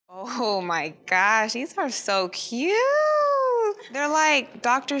Oh my gosh, these are so cute. They're like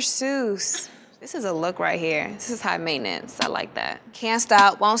Dr. Seuss. This is a look right here. This is high maintenance. I like that. Can't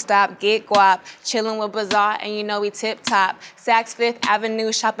stop, won't stop, get guap. Chillin' with BAZAAR, and you know we tip top. Saks Fifth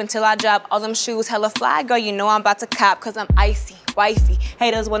Avenue, shop until I drop. All them shoes hella fly, girl, you know I'm about to cop. Cause I'm icy, wifey.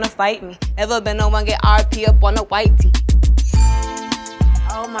 Haters wanna fight me. Never been no one get RP up on a whitey.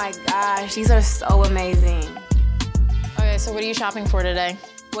 Oh my gosh, these are so amazing. Okay, so what are you shopping for today?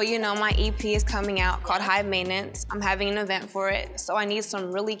 Well, you know, my EP is coming out called High Maintenance. I'm having an event for it, so I need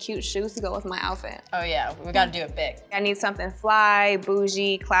some really cute shoes to go with my outfit. Oh yeah, we gotta do it big. I need something fly,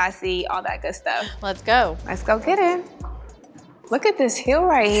 bougie, classy, all that good stuff. Let's go. Let's go get it. Look at this heel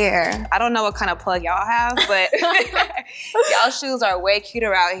right here. I don't know what kind of plug y'all have, but y'all shoes are way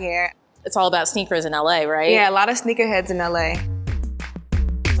cuter out here. It's all about sneakers in LA, right? Yeah, a lot of sneakerheads in LA.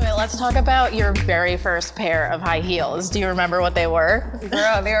 Wait, let's talk about your very first pair of high heels. Do you remember what they were?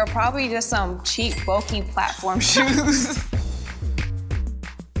 Girl, they were probably just some cheap, bulky platform shoes.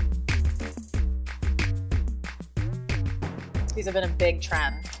 These have been a big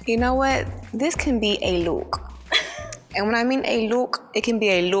trend. You know what? This can be a look. And when I mean a look, it can be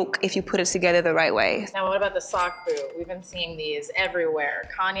a look if you put it together the right way. Now what about the sock boot? We've been seeing these everywhere.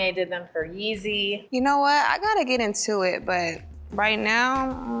 Kanye did them for Yeezy. You know what? I gotta get into it, but right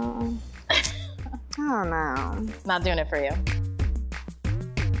now, I don't know. Not doing it for you.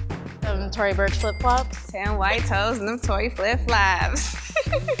 Tory Burch flip-flops. 10 white toes and them toy flip-flops.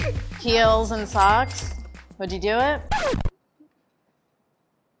 Heels and socks. Would you do it?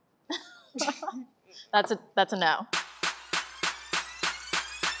 That's a no.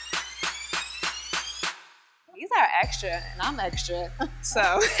 These are extra, and I'm extra,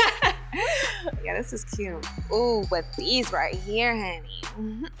 so. Yeah, this is cute. Ooh, but these right here,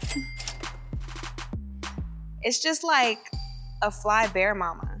 honey. It's just like a fly bear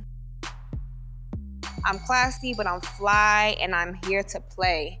mama. I'm classy, but I'm fly, and I'm here to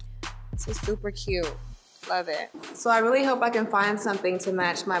play. This is super cute. Love it. So I really hope I can find something to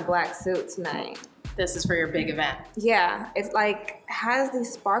match my black suit tonight. This is for your big event. Yeah, it's like, has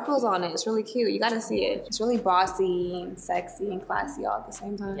these sparkles on it. It's really cute. You gotta see it. It's really bossy and sexy and classy all at the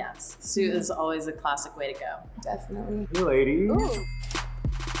same time. Yes, suit is always a classic way to go. Definitely. Hey, lady. Ooh.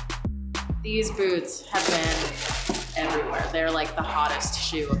 These boots have been everywhere. They're like the hottest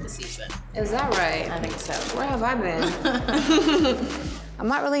shoe of the season. Is that right? I think so. Where have I been? I'm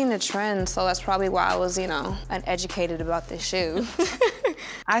not really into trends, so that's probably why I was, you know, uneducated about this shoe.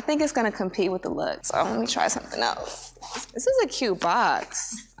 I think it's gonna compete with the look, so let me try something else. This is a cute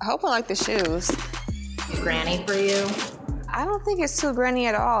box. I hope I like the shoes. Granny for you? I don't think it's too granny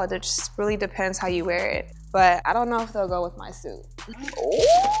at all. It just really depends how you wear it. But I don't know if they'll go with my suit. Ooh,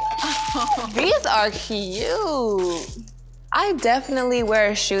 these are cute. I definitely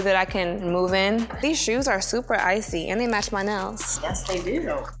wear a shoe that I can move in. These shoes are super icy and they match my nails. Yes, they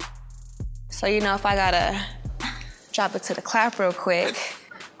do. So, you know, if I gotta drop it to the clap real quick,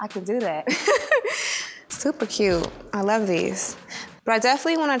 I can do that. Super cute. I love these. But I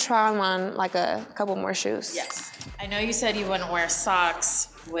definitely wanna try on like a couple more shoes. Yes. I know you said you wouldn't wear socks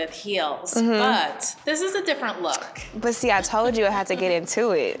with heels, but this is a different look. But see, I told you I had to get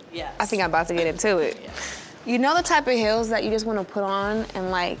into it. Yes. I think I'm about to get into it. Yes. You know the type of heels that you just want to put on and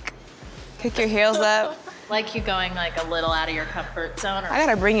like kick your heels up? Like you going like a little out of your comfort zone? Or I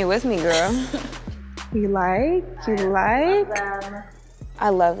gotta bring you with me, girl. You like? You like? I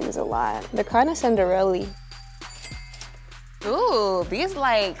love these a lot. They're kind of Cinderella-y. Ooh, these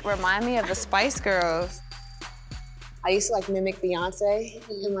like remind me of the Spice Girls. I used to like mimic Beyonce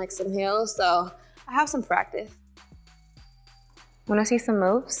in like some heels, so I have some practice. Wanna see some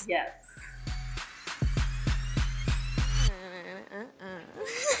moves? Yes.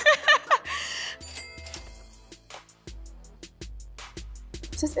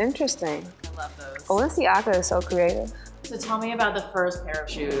 This is interesting. I love those. Balenciaga is so creative. So tell me about the first pair of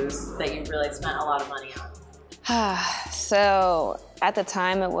shoes that you really spent a lot of money on. So at the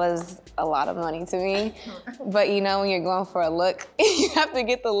time it was a lot of money to me, but you know when you're going for a look, you have to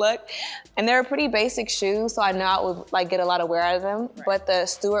get the look. And they're pretty basic shoes, so I know I would like get a lot of wear out of them. Right. But the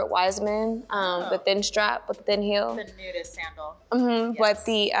Stuart Weitzman, the thin strap with the thin heel. The nudist sandal. Yes. But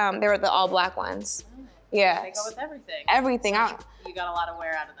they were the all black ones. Yeah. They go with everything. Everything. So you got a lot of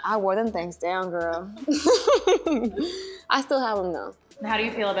wear out of them. I wore them things down, girl. I still have them though. How do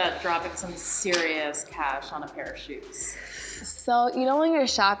you feel about dropping some serious cash on a pair of shoes? So, you know when you're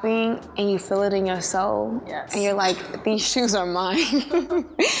shopping and you feel it in your soul? Yes. And you're like, these shoes are mine.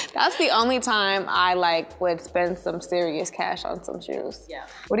 That's the only time I like would spend some serious cash on some shoes. Yeah.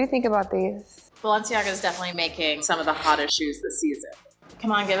 What do you think about these? Balenciaga is definitely making some of the hottest shoes this season.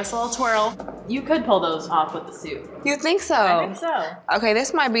 Come on, give us a little twirl. You could pull those off with the suit. You think so? I think so. Okay,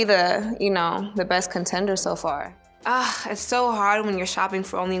 this might be the, you know, the best contender so far. It's so hard when you're shopping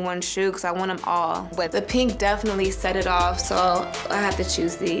for only one shoe because I want them all. But the pink definitely set it off, so I have to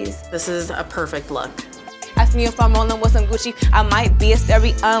choose these. This is a perfect look. Ask me if I'm rolling with some Gucci. I might be, it's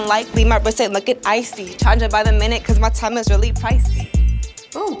very unlikely. My wrist ain't looking icy. Charging by the minute because my time is really pricey.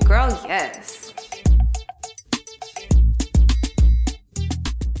 Oh, girl, yes.